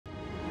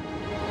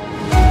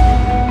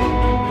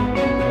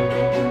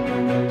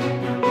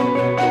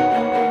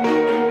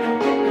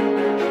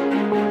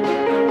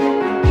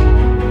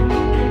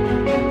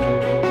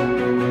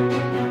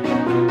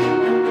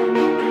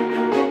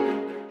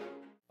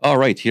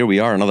right, here we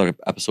are, another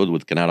episode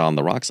with Canada on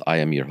the Rocks. I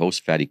am your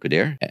host, Fadi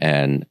Kudair,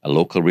 and a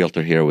local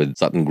realtor here with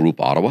Sutton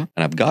Group, Ottawa.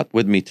 And I've got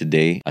with me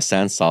today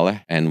Hassan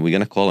Salah, and we're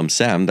going to call him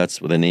Sam. That's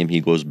the name he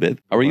goes with.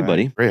 How are you,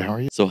 buddy? Great, how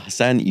are you? So,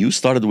 Hassan, you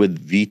started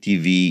with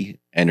VTV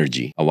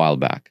Energy a while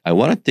back. I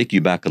want to take you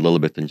back a little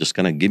bit and just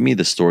kind of give me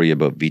the story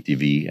about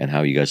VTV and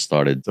how you guys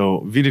started. So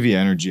VTV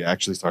Energy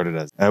actually started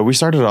as, we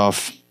started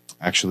off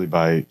actually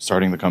by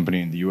starting the company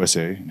in the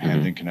USA, in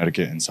Hamden,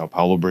 Connecticut, in Sao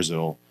Paulo,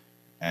 Brazil,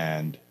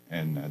 and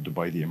in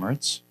Dubai, the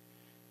Emirates.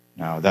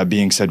 Now, that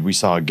being said, we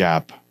saw a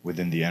gap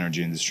within the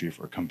energy industry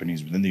for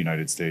companies within the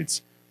United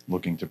States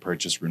looking to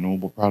purchase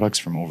renewable products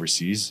from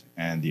overseas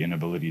and the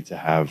inability to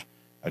have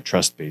a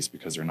trust base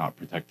because they're not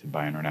protected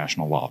by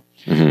international law.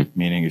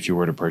 Meaning if you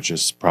were to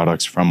purchase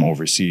products from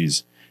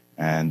overseas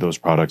and those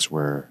products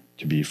were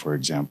to be, for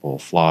example,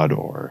 flawed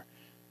or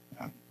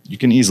you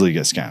can easily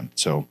get scammed.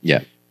 So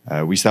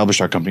we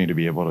established our company to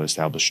be able to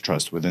establish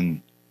trust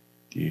within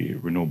the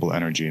renewable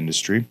energy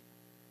industry.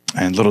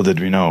 And little did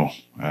we know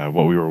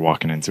what we were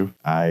walking into.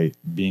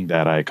 Being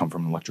that I come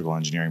from an electrical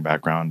engineering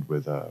background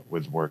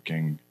with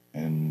working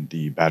in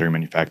the battery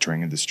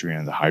manufacturing industry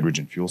and the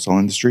hydrogen fuel cell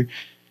industry,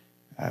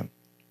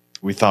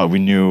 we thought we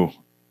knew,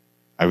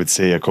 I would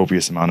say, a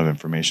copious amount of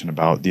information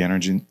about the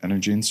energy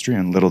industry.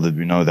 And little did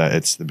we know that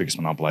it's the biggest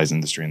monopolized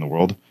industry in the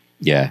world.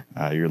 Yeah.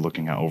 You're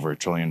looking at over $1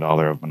 trillion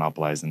of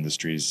monopolized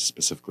industries,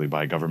 specifically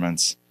by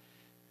governments.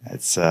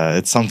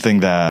 It's something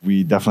that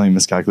we definitely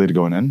miscalculated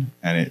going in,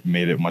 and it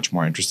made it much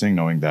more interesting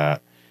knowing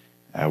that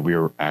we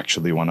are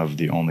actually one of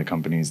the only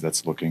companies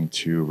that's looking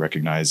to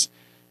recognize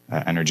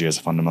energy as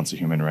a fundamental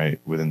human right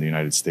within the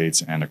United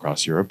States and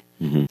across Europe.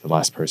 The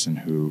last person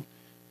who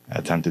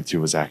attempted to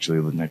was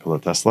actually Nikola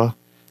Tesla.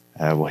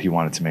 Well, he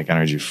wanted to make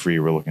energy free.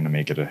 We're looking to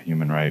make it a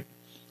human right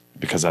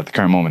because at the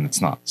current moment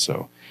it's not.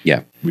 So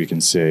we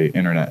can say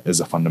internet is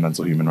a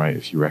fundamental human right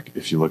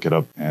if you look it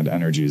up, and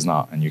energy is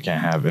not. And you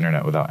can't have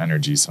internet without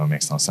energy, so it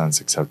makes no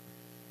sense except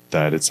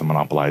that it's a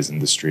monopolized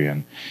industry.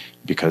 And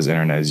because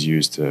internet is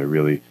used to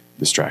really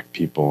distract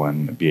people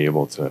and be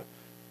able to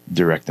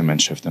direct them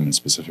and shift them in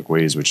specific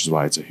ways, which is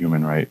why it's a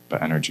human right,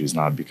 but energy is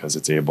not, because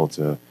it's able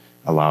to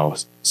allow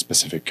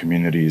specific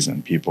communities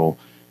and people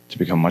to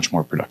become much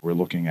more productive. We're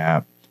looking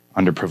at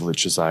underprivileged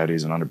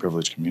societies and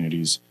underprivileged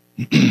communities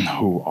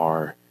who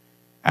are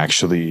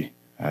actually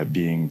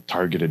being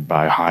targeted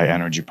by high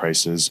energy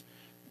prices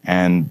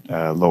and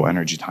low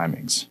energy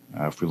timings.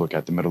 If we look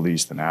at the Middle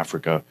East and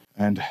Africa,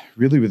 and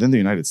really within the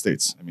United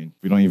States, I mean,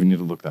 we don't even need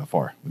to look that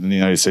far. Within the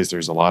United States,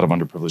 there's a lot of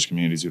underprivileged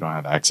communities who don't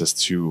have access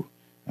to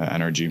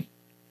energy.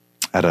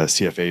 At a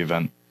CFA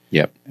event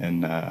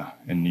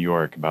in New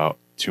York about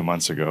 2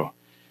 months ago,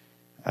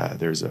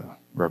 there's a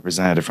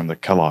representative from the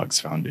Kellogg's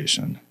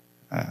Foundation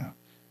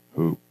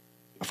who,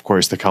 of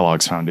course, the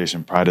Kellogg's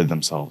Foundation prided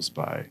themselves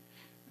by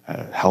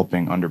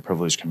helping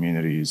underprivileged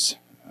communities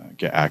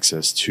get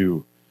access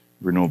to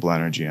renewable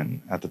energy.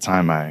 And at the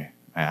time, I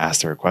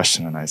asked her a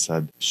question and I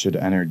said, should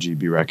energy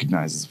be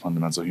recognized as a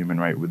fundamental human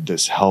right? Would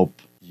this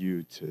help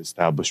you to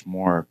establish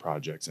more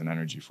projects in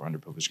energy for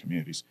underprivileged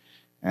communities?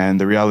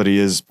 And the reality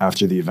is,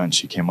 after the event,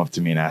 she came up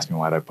to me and asked me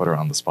why I put her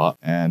on the spot.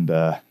 And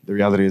the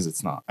reality is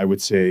it's not. I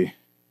would say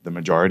the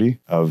majority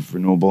of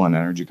renewable and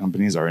energy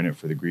companies are in it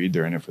for the greed.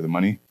 They're in it for the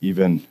money.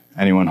 Even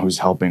anyone who's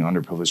helping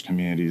underprivileged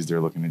communities,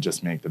 they're looking to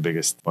just make the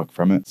biggest buck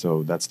from it.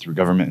 So that's through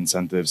government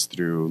incentives,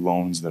 through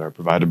loans that are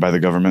provided by the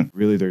government.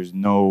 Really, there's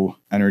no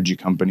energy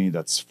company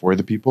that's for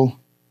the people,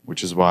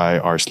 which is why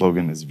our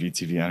slogan is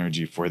VTV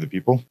Energy for the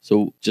people.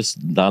 So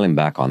just dialing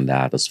back on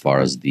that, as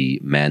far as the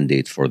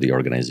mandate for the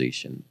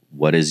organization,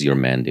 what is your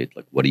mandate?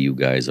 Like, what do you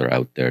guys are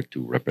out there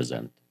to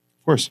represent?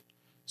 Of course.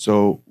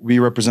 So we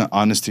represent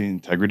honesty,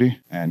 integrity,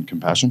 and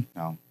compassion.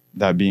 Now,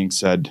 that being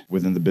said,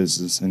 within the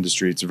business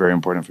industry, it's very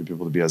important for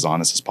people to be as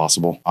honest as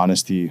possible.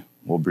 Honesty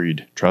will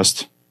breed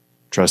trust.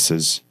 Trust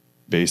is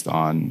based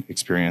on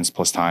experience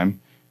plus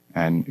time,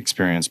 and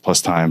experience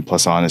plus time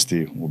plus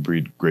honesty will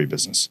breed great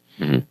business.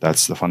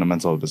 That's the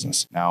fundamental of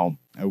business. Now,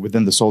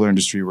 within the solar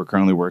industry, we're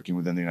currently working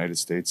within the United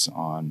States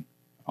on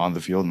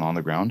the field and on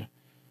the ground.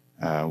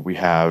 We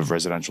have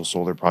residential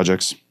solar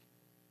projects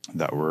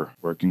that we're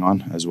working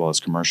on, as well as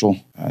commercial.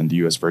 In the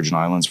U.S. Virgin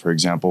Islands, for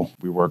example,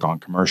 we work on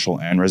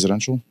commercial and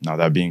residential. Now,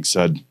 that being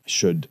said,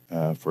 should,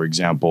 for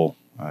example,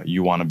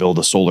 you want to build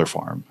a solar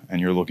farm and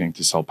you're looking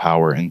to sell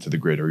power into the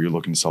grid, or you're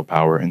looking to sell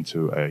power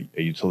into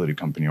a utility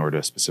company or to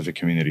a specific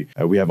community,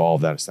 we have all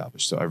of that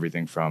established. So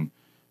everything from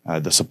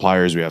the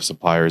suppliers, we have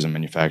suppliers and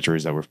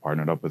manufacturers that we've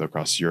partnered up with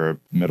across Europe,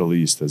 Middle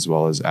East, as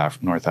well as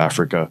North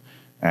Africa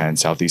and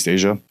Southeast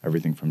Asia.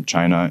 Everything from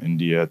China,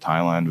 India,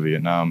 Thailand,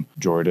 Vietnam,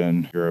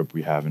 Jordan, Europe,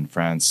 we have in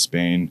France,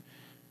 Spain,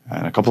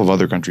 and a couple of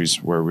other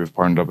countries where we've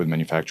partnered up with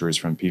manufacturers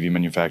from PV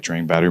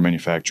manufacturing, battery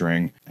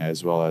manufacturing,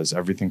 as well as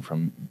everything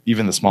from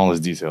even the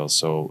smallest details.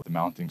 So the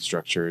mounting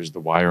structures,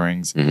 the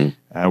wirings,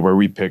 where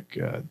we pick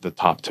the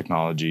top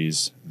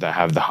technologies that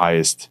have the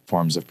highest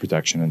forms of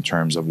protection in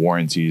terms of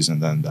warranties,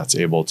 and then that's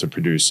able to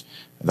produce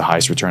the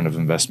highest return of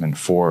investment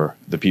for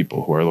the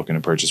people who are looking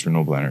to purchase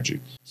renewable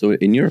energy. So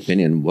in your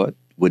opinion, what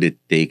would it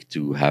take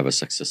to have a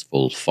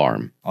successful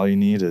farm? All you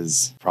need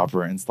is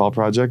proper install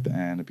project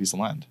and a piece of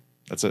land.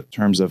 That's it. In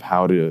terms of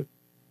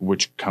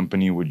which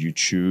company would you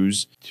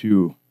choose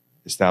to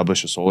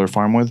establish a solar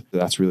farm with?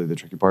 That's really the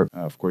tricky part.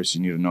 Of course,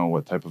 you need to know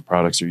what type of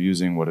products you're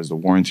using, what is the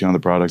warranty on the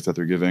products that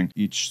they're giving.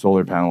 Each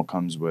solar panel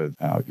comes with,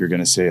 you're going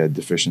to say, a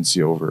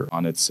deficiency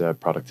on its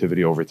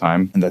productivity over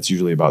time, and that's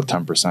usually about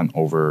 10%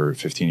 over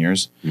 15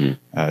 years.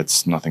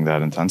 It's nothing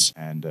that intense.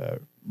 And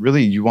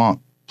really, you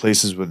want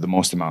places with the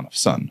most amount of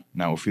sun.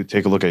 Now, if you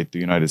take a look at the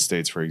United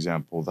States, for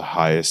example, the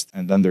highest,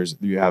 and then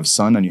you have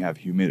sun and you have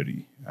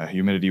humidity.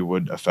 Humidity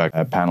would affect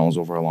panels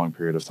over a long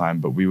period of time,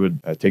 but we would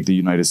take the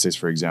United States,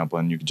 for example,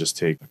 and you could just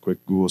take a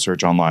quick Google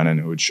search online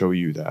and it would show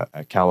you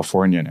that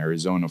California and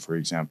Arizona, for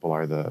example,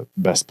 are the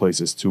best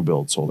places to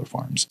build solar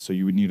farms. So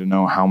you would need to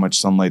know how much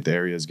sunlight the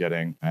area is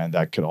getting, and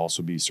that could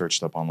also be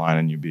searched up online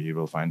and you'd be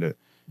able to find it.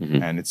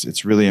 And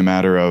it's really a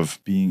matter of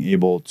being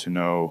able to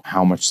know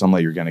how much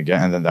sunlight you're going to get,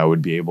 and then that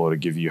would be able to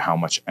give you how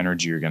much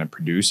energy you're going to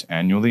produce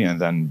annually. And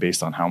then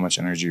based on how much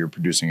energy you're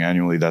producing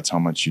annually, that's how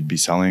much you'd be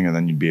selling, and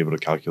then you'd be able to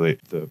calculate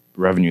the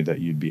revenue that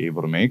you'd be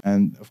able to make.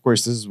 And of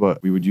course, this is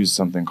what we would use,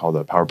 something called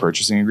a power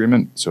purchasing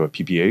agreement, so a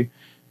PPA,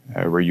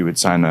 where you would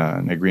sign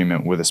an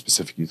agreement with a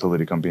specific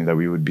utility company that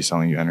we would be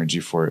selling you energy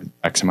for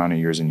X amount of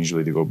years, and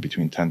usually they go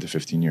between 10 to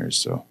 15 years.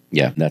 So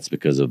yeah, that's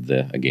because of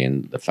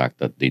the fact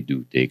that they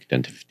do take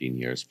 10 to 15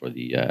 years for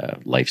the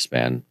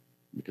lifespan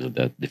because of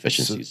the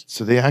deficiencies.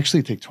 So they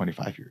actually take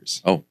 25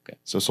 years. Oh, okay.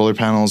 So solar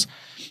panels,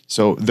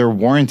 so their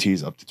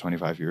warranties up to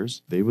 25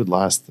 years. They would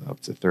last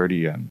up to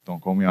 30, and don't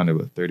quote me on it,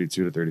 but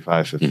 32 to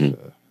 35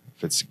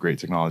 if it's great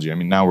technology. I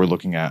mean, now we're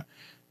looking at,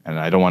 and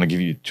I don't want to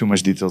give you too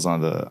much details on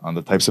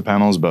the types of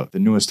panels, but the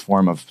newest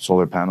form of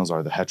solar panels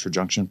are the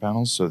heterojunction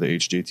panels, so the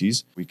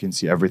HJTs. We can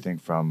see everything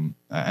from,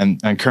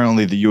 and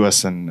currently the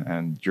US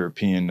and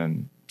European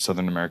and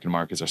Southern American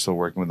markets are still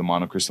working with the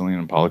monocrystalline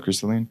and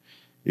polycrystalline,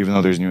 even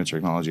though there's newer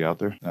technology out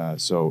there.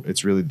 So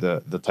it's really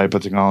the type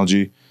of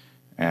technology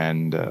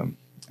and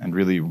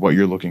really what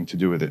you're looking to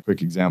do with it.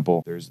 Quick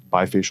example, there's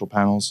bifacial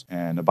panels,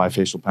 and a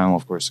bifacial panel,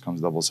 of course, comes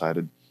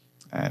double-sided.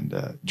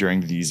 And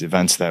during these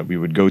events that we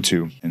would go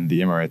to in the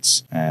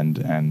Emirates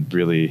and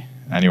really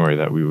anywhere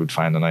that we would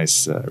find a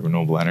nice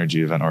renewable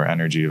energy event or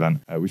energy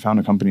event, we found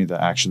a company that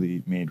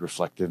actually made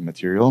reflective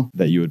material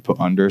that you would put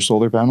under a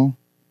solar panel,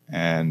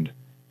 and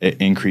it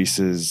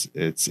increases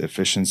its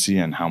efficiency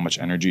and how much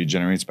energy it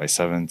generates by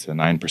 7 to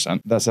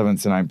 9%. That 7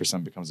 to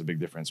 9% becomes a big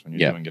difference when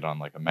you're doing it on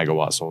like a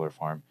megawatt solar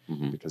farm,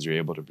 because you're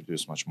able to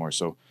produce much more.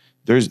 So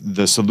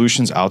the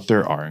solutions out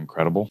there are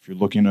incredible. If you're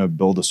looking to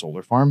build a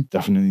solar farm,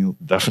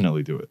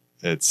 definitely do it.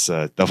 It's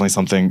definitely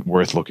something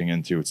worth looking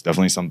into. It's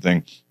definitely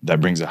something that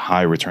brings a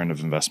high return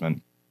of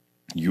investment.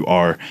 You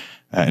are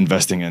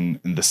investing in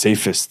the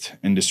safest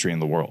industry in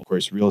the world. Of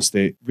course, real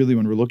estate, really,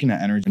 when we're looking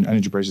at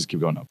energy prices keep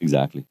going up.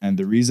 Exactly. And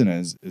the reason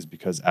is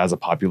because as a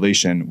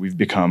population, we've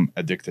become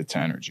addicted to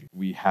energy.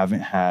 We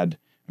haven't had,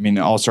 it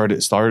all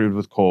started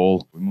with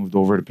coal. We moved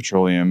over to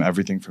petroleum,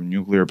 everything from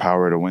nuclear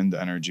power to wind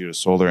energy to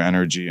solar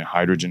energy and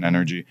hydrogen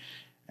energy.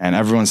 And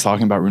everyone's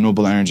talking about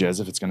renewable energy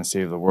as if it's going to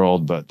save the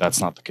world, but that's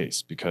not the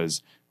case,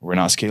 because we're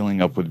not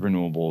scaling up with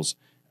renewables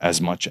as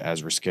much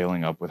as we're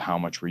scaling up with how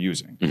much we're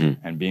using.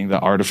 And being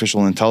that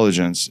artificial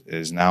intelligence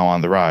is now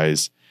on the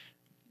rise,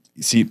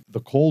 you see, the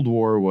Cold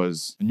War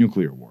was a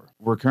nuclear war.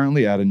 We're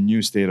currently at a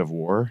new state of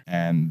war,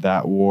 and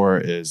that war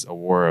is a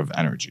war of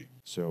energy.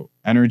 So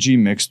energy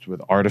mixed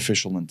with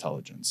artificial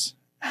intelligence.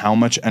 How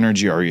much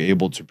energy are you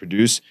able to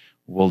produce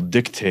will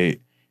dictate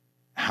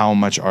how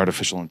much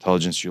artificial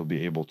intelligence you'll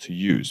be able to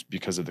use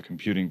because of the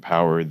computing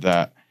power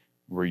that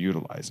we're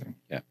utilizing.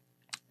 Yeah.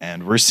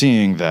 And we're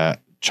seeing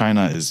that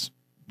China is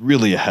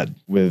really ahead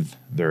with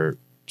their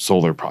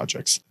solar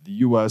projects. The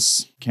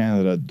US,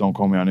 Canada, don't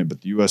quote me on it,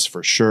 but the US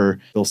for sure,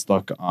 still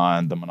stuck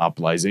on the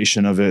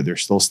monopolization of it. They're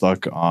still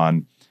stuck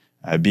on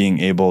being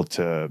able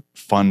to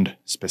fund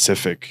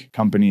specific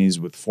companies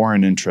with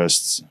foreign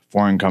interests,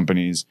 foreign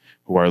companies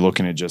who are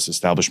looking to just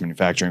establish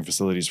manufacturing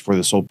facilities for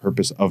the sole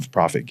purpose of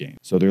profit gain.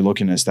 So they're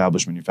looking to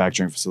establish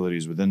manufacturing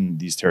facilities within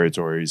these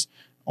territories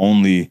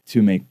only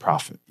to make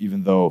profit,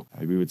 even though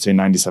we would say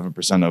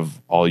 97%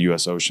 of all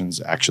U.S.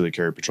 oceans actually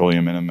carry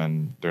petroleum in them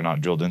and they're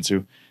not drilled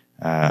into.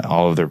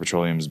 All of their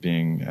petroleum is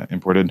being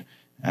imported.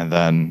 And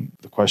then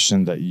the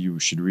question that you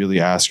should really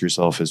ask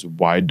yourself is,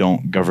 why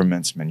don't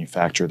governments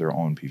manufacture their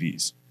own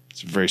PVs?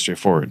 It's very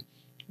straightforward.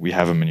 We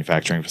have a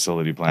manufacturing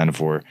facility planned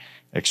for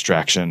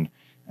extraction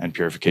and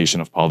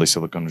purification of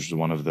polysilicon, which is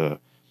one of the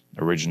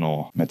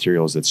original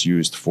materials that's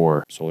used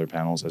for solar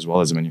panels, as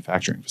well as a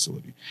manufacturing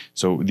facility.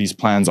 So these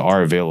plans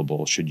are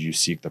available should you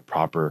seek the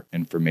proper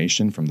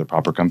information from the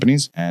proper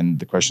companies. And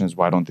the question is,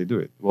 why don't they do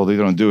it? Well, they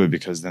don't do it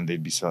because then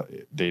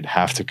they'd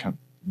have to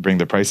bring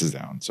the prices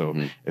down. So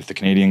if the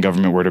Canadian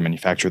government were to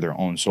manufacture their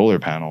own solar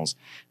panels,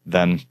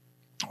 then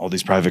all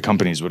these private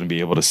companies wouldn't be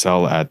able to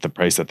sell at the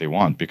price that they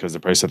want because the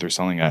price that they're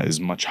selling at is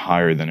much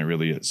higher than it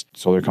really is.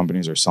 Solar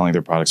companies are selling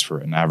their products for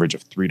an average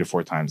of 3 to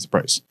 4 times the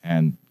price.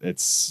 And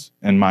it's,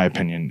 in my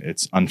opinion,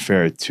 it's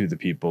unfair to the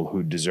people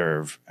who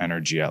deserve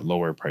energy at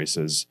lower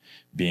prices,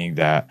 being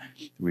that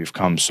we've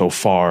come so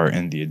far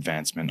in the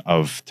advancement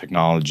of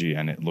technology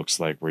and it looks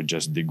like we're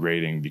just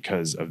degrading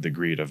because of the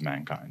greed of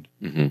mankind.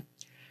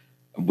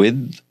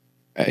 With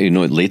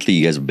lately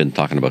you guys have been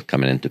talking about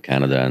coming into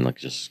Canada and like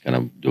just kind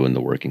of doing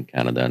the work in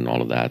Canada and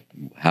all of that.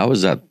 How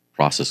is that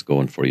process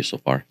going for you so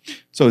far?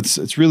 So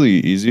it's really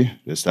easy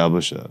to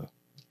establish a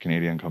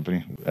Canadian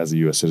company as a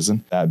U.S.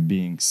 citizen. That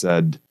being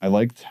said, I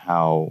liked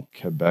how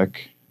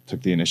Quebec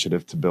took the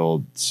initiative to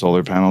build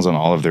solar panels on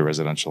all of their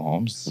residential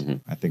homes.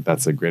 I think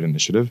that's a great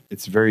initiative.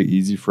 It's very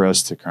easy for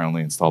us to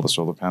currently install the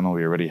solar panel.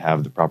 We already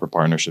have the proper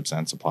partnerships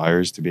and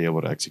suppliers to be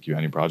able to execute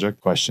any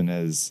project. Question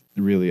is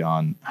really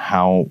on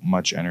how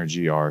much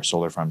energy are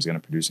solar farms going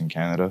to produce in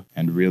Canada,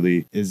 and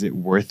really, is it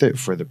worth it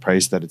for the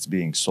price that it's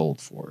being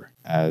sold for?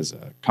 As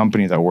a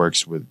company that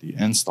works with the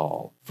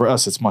install, for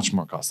us, it's much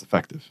more cost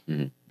effective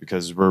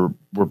because we're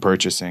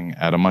purchasing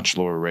at a much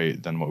lower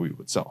rate than what we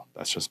would sell.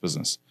 That's just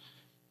business.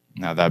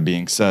 Now, that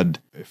being said,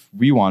 if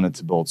we wanted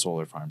to build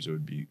solar farms, it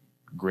would be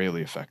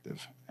greatly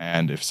effective.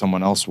 And if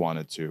someone else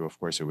wanted to, of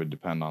course, it would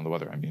depend on the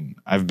weather. I mean,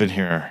 I've been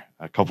here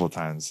a couple of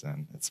times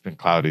and it's been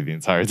cloudy the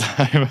entire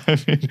time. I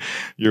mean,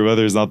 your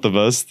weather is not the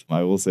best,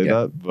 I will say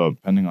that. But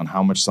depending on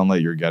how much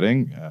sunlight you're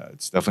getting,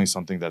 it's definitely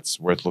something that's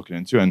worth looking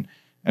into. And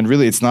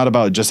really, it's not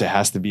about just it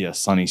has to be a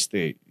sunny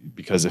state,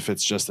 because if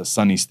it's just a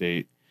sunny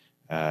state,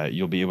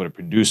 you'll be able to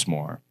produce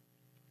more.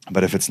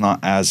 But if it's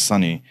not as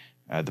sunny,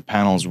 the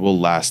panels will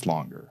last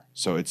longer.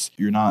 So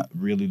you're not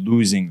really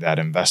losing that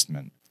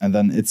investment. And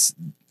then it's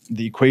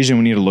the equation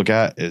we need to look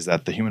at is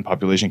that the human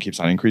population keeps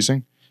on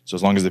increasing. So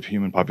as long as the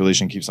human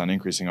population keeps on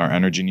increasing, our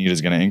energy need is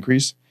going to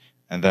increase.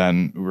 And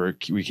then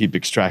we keep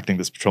extracting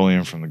this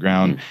petroleum from the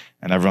ground.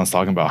 And everyone's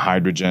talking about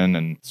hydrogen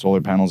and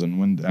solar panels and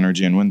wind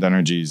energy. And wind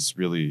energy is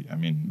really, I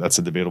mean, that's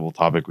a debatable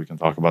topic. We can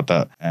talk about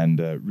that. And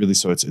really,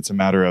 so it's a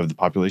matter of the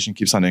population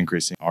keeps on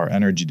increasing. Our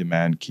energy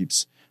demand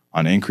keeps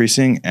on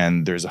increasing.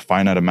 And there's a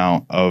finite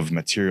amount of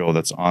material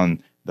that's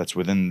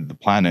within the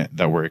planet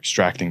that we're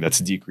extracting that's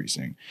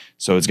decreasing.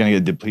 So it's going to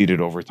get depleted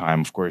over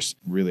time. Of course,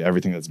 really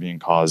everything that's being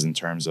caused in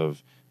terms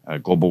of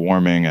global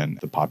warming and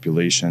the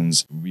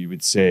populations, we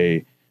would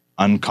say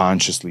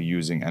unconsciously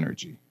using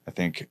energy. I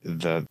think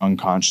that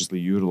unconsciously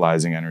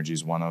utilizing energy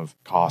is one of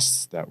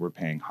costs that we're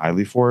paying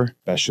highly for,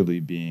 especially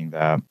being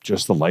that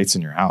just the lights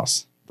in your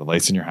house. The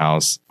lights in your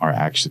house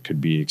could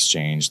be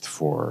exchanged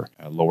for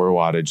lower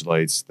wattage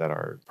lights that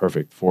are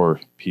perfect for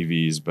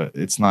PVs, but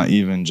it's not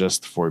even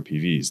just for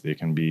PVs. They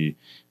can be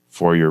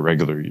for your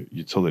regular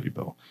utility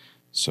bill.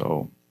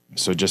 So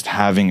just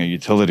having a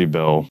utility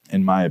bill,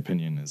 in my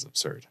opinion, is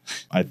absurd.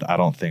 I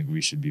don't think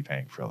we should be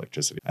paying for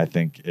electricity. I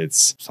think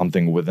it's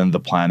something within the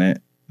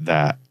planet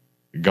that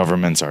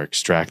governments are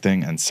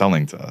extracting and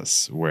selling to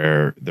us,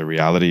 where the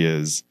reality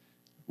is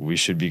we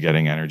should be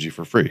getting energy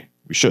for free.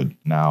 We should.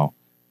 Now,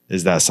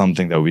 is that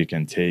something that we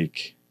can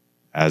take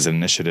as an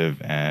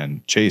initiative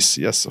and chase?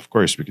 Yes, of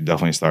course. We could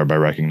definitely start by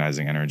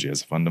recognizing energy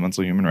as a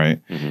fundamental human right.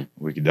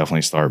 We could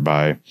definitely start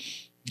by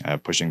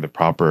pushing the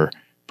proper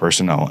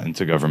personnel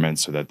into government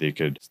so that they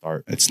could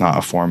start. It's not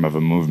a form of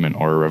a movement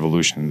or a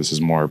revolution. This is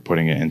more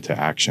putting it into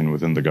action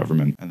within the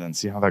government and then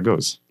see how that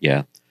goes.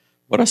 Yeah.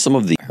 What are some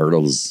of the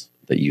hurdles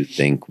that you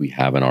think we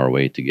have in our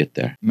way to get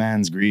there?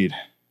 Man's greed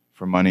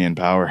for money and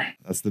power.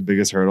 That's the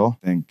biggest hurdle.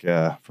 I think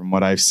from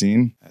what I've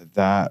seen,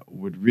 that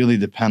would really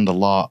depend a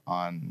lot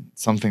on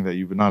something that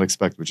you would not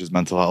expect, which is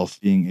mental health.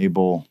 Being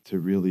able to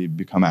really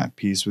become at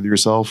peace with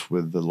yourself,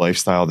 with the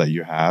lifestyle that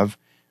you have,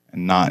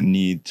 and not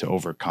need to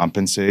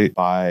overcompensate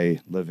by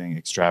living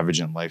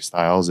extravagant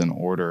lifestyles in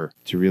order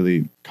to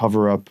really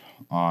cover up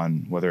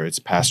on whether it's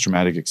past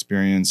traumatic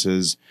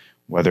experiences,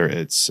 whether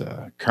it's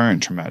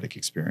current traumatic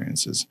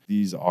experiences.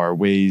 These are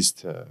ways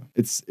to,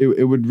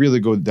 it would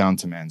really go down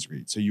to man's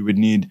greed. So you would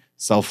need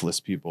selfless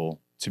people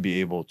to be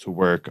able to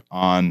work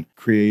on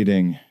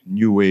creating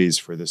new ways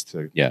for this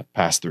to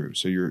pass through.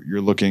 So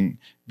you're looking,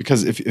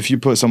 because if you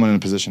put someone in a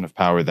position of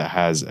power that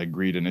has a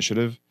greed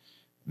initiative,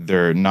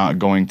 they're not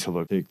going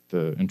to take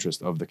the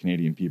interest of the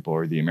Canadian people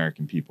or the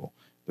American people.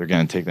 They're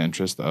going to take the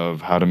interest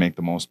of how to make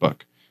the most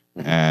buck.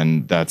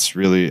 And that's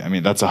really, I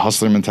mean, that's a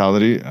hustler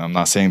mentality. I'm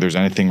not saying there's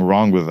anything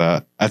wrong with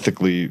that.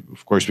 Ethically,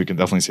 of course, we can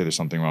definitely say there's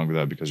something wrong with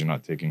that because you're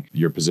not taking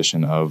your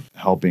position of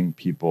helping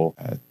people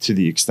to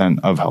the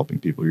extent of helping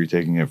people. You're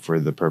taking it for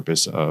the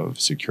purpose of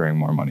securing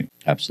more money.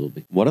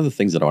 Absolutely. One of the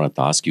things that I wanted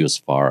to ask you as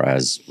far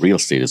as real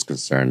estate is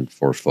concerned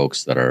for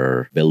folks that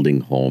are building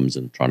homes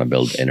and trying to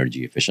build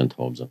energy efficient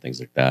homes and things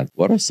like that,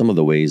 what are some of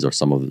the ways or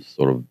some of the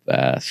sort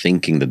of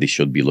thinking that they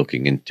should be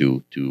looking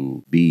into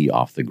to be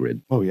off the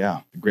grid? Oh,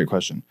 yeah. Great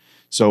question.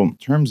 So in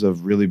terms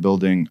of really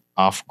building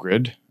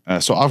off-grid,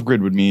 so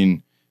off-grid would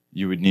mean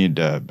you would need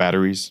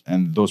batteries,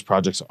 and those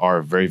projects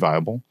are very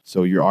viable.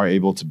 So you are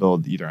able to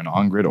build either an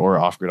on-grid or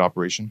off-grid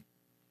operation.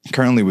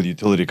 currently with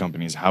utility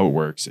companies, how it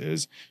works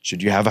is,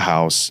 should you have a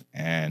house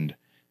and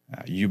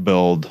you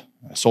build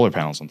solar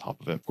panels on top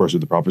of it, of course,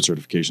 with the proper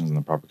certifications and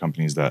the proper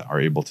companies that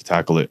are able to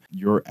tackle it,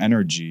 your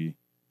energy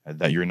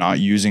that you're not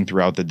using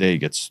throughout the day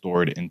gets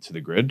stored into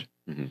the grid.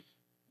 Mm-hmm.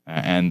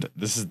 And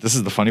this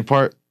is the funny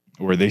part,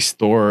 where they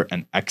store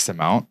an X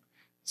amount.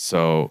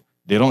 So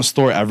they don't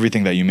store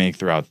everything that you make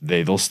throughout the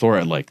day. They'll store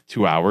it like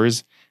 2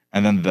 hours.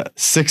 And then the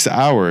 6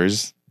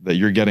 hours that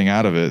you're getting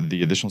out of it,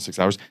 the additional 6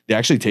 hours, they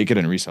actually take it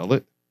and resell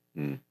it.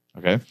 Mm.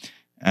 Okay.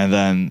 And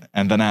then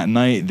at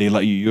night, they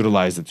let you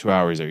utilize the 2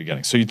 hours that you're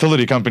getting. So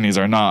utility companies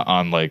are not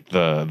on like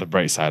the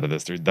bright side of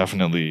this. They're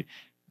definitely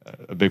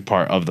a big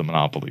part of the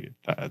monopoly.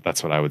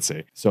 That's what I would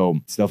say. So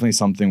it's definitely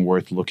something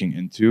worth looking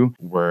into,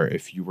 where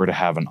if you were to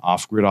have an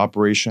off-grid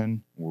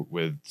operation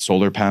with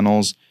solar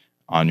panels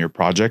on your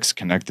projects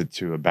connected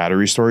to a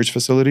battery storage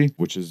facility,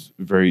 which is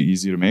very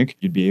easy to make,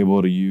 you'd be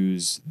able to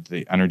use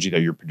the energy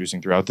that you're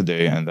producing throughout the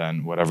day, and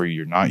then whatever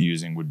you're not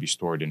using would be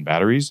stored in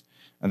batteries.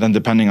 And then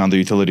depending on the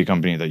utility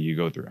company that you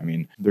go through. I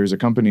mean, there's a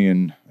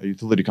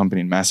utility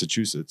company in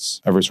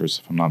Massachusetts, Eversource,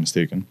 if I'm not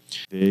mistaken.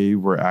 They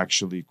were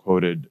actually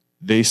quoted,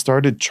 they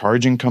started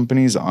charging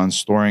companies on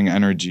storing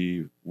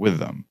energy with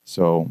them.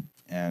 So,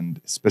 and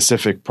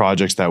specific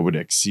projects that would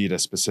exceed a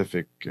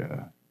specific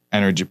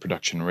energy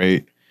production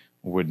rate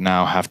would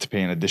now have to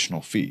pay an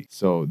additional fee.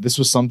 So this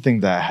was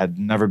something that had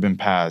never been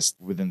passed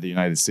within the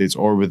United States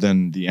or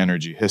within the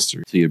energy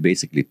history. So you're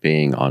basically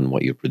paying on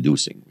what you're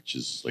producing, which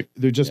is like...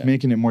 They're just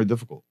making it more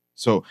difficult.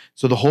 So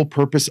the whole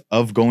purpose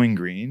of going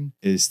green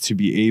is to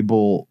be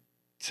able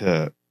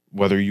to,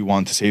 whether you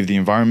want to save the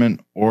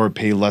environment or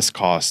pay less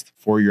cost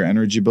for your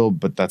energy bill,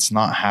 but that's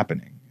not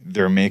happening.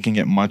 They're making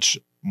it much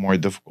more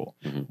difficult.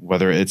 Mm-hmm.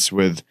 Whether it's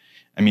with,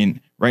 I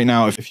mean, right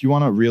now, if you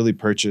want to really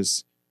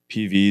purchase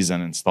PVs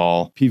and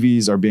install,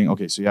 PVs are being,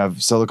 okay, so you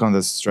have silicon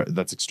that's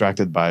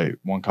extracted by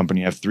one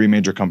company. You have 3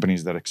 major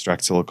companies that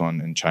extract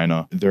silicon in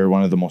China. They're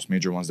one of the most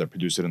major ones that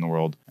produce it in the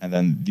world. And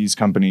then these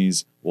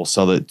companies will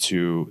sell it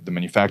to the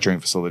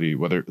manufacturing facility,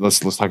 whether, let's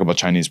talk about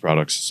Chinese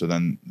products. So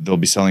then they'll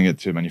be selling it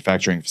to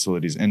manufacturing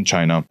facilities in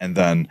China. And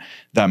then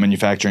that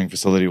manufacturing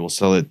facility will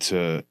sell it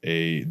to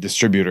a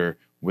distributor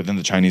within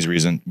the Chinese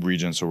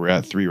region. So we're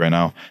at 3 right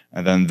now.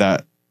 And then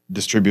that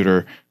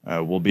distributor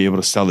will be able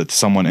to sell it to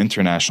someone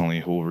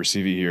internationally who will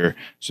receive it here.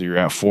 So you're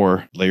at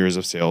 4 layers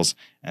of sales.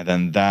 And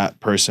then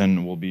that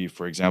person will be,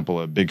 for example,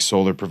 a big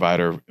solar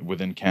provider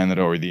within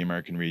Canada or the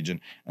American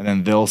region. And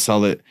then they'll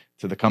sell it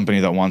to the company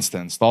that wants to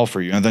install for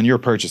you. And then you're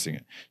purchasing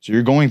it. So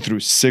you're going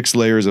through 6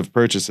 layers of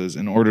purchases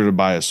in order to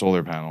buy a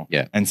solar panel.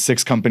 Yeah. And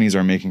 6 companies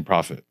are making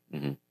profit.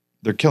 Mm-hmm.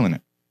 They're killing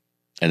it.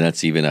 And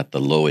that's even at the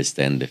lowest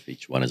end if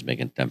each one is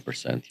making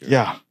 10%.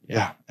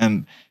 Yeah.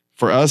 And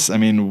for us, I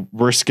mean,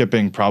 we're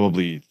skipping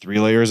probably 3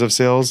 layers of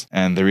sales.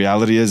 And the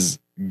reality is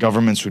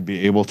governments would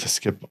be able to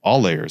skip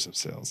all layers of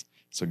sales.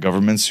 So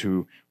governments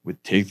who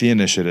would take the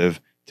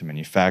initiative to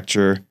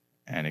manufacture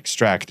and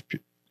extract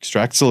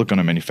silicon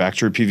and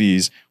manufacture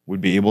PVs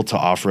would be able to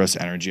offer us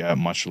energy at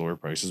much lower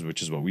prices,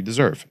 which is what we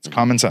deserve. It's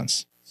common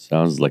sense.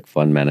 Sounds like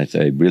fun, man.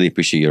 I really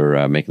appreciate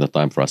your making the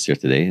time for us here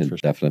today. And we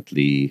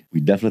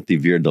definitely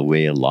veered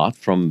away a lot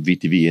from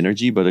VTV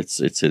Energy, but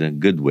it's in a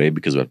good way,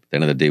 because at the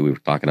end of the day, we were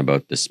talking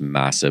about this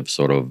massive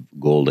sort of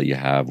goal that you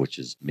have, which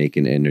is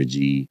making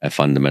energy a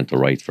fundamental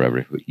right for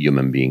every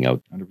human being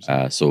out.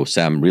 So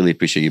Sam, really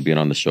appreciate you being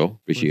on the show.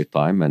 Appreciate your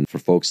time. And for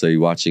folks that are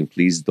watching,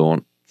 please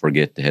don't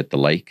forget to hit the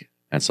like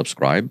and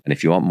subscribe. And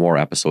if you want more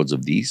episodes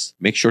of these,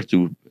 make sure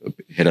to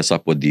hit us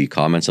up with the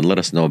comments and let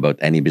us know about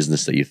any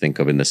business that you think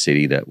of in the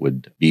city that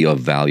would be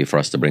of value for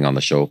us to bring on the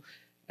show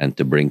and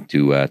to bring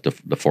to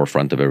the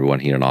forefront of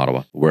everyone here in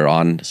Ottawa. We're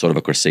on sort of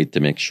a crusade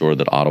to make sure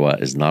that Ottawa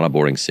is not a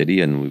boring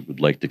city, and we would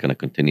like to kind of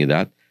continue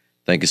that.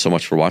 Thank you so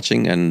much for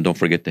watching, and don't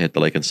forget to hit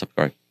the like and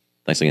subscribe.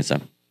 Thanks again,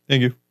 Sam.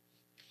 Thank you.